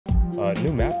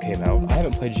New map came out. I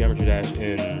haven't played Geometry Dash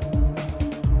in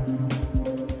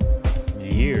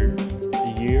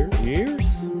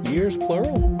years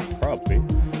plural, probably.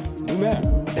 New map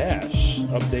Dash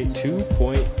update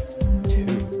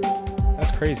 2.2.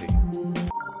 That's crazy. I'm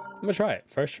gonna try it.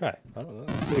 First try. I don't know.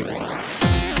 Let's see.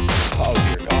 Oh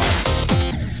dear God.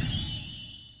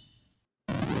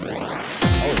 I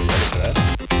wasn't ready for that.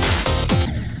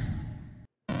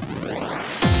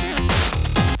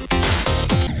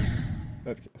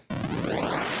 That's good.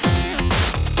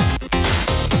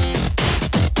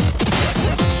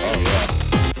 Oh yeah.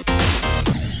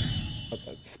 What's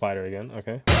that? Spider again.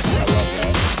 Okay. I love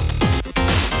that.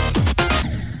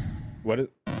 What is?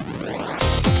 Oh,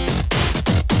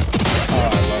 I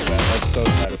love that. That's so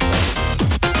satisfying.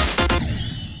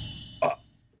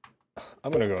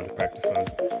 I'm gonna go into practice mode.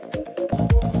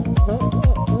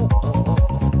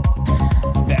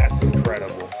 That's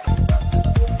incredible.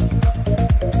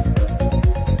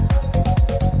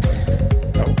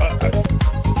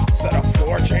 Is that a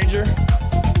floor changer?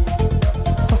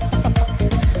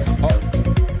 Oh,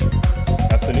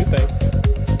 that's the new thing.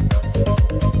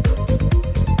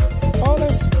 Oh,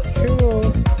 that's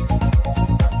cool.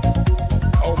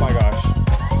 Oh my gosh.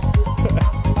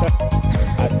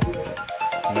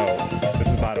 No, this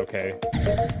is not okay.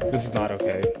 This is not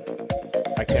okay.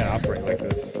 I can't operate like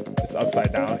this. It's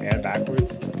upside down and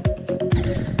backwards.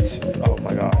 It's just, oh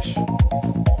my gosh.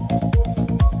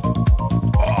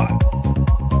 Oh.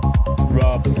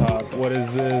 Rub talk, what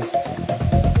is this?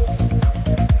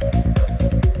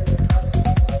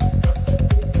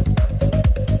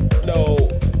 No.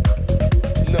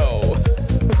 No.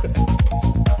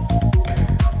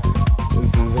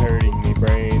 This is hurting me,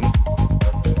 brain.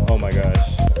 Oh my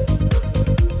gosh.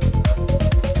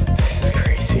 This is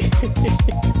crazy.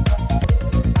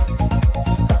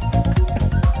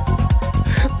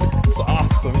 It's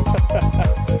awesome.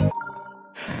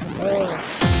 Oh.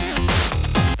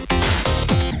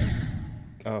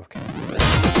 Okay.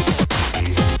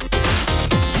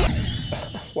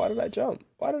 Why did I jump?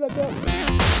 Why did I jump?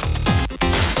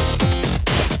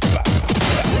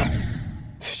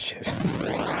 Shit.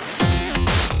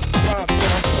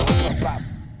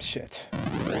 Shit.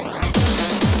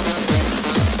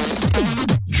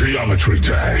 Geometry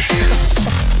Dash.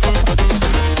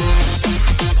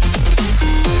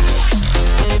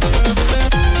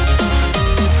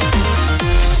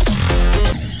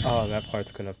 Oh, that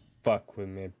part's gonna fuck with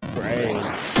my brain.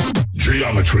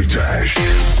 Geometry Dash.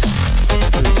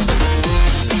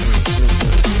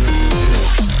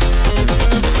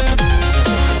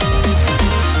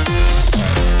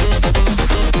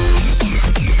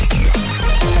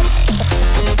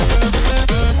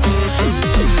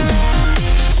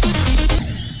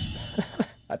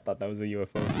 I thought that was a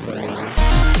UFO for some reason.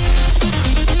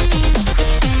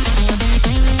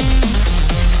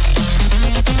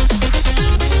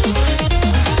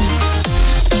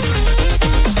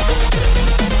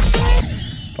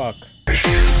 Fuck.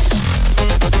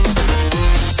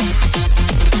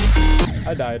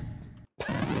 I died.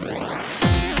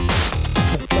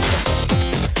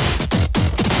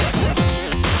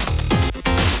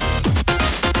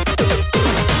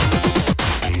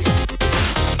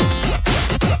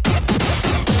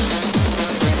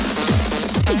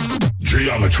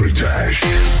 Geometry Dash.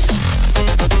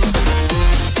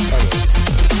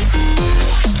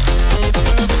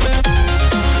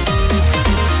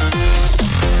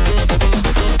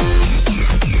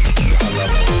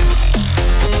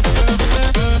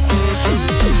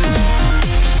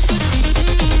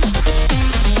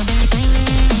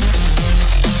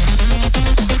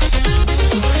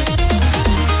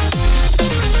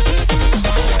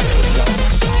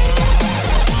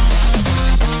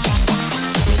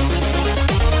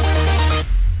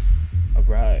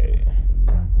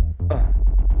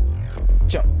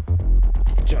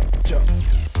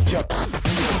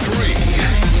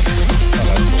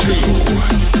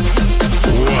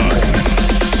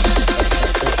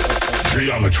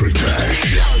 Geometry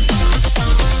Dash.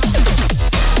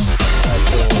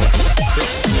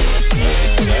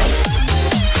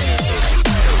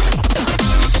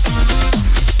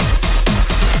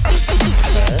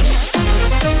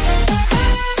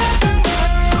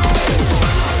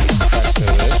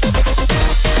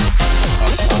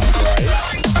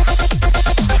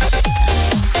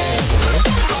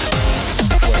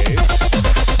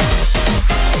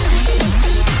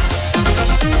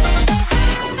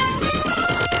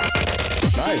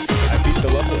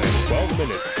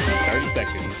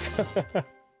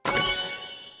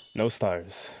 No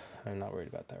stars. I'm not worried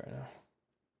about that right now.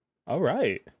 All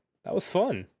right. That was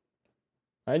fun.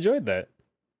 I enjoyed that.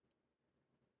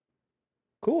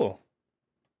 Cool.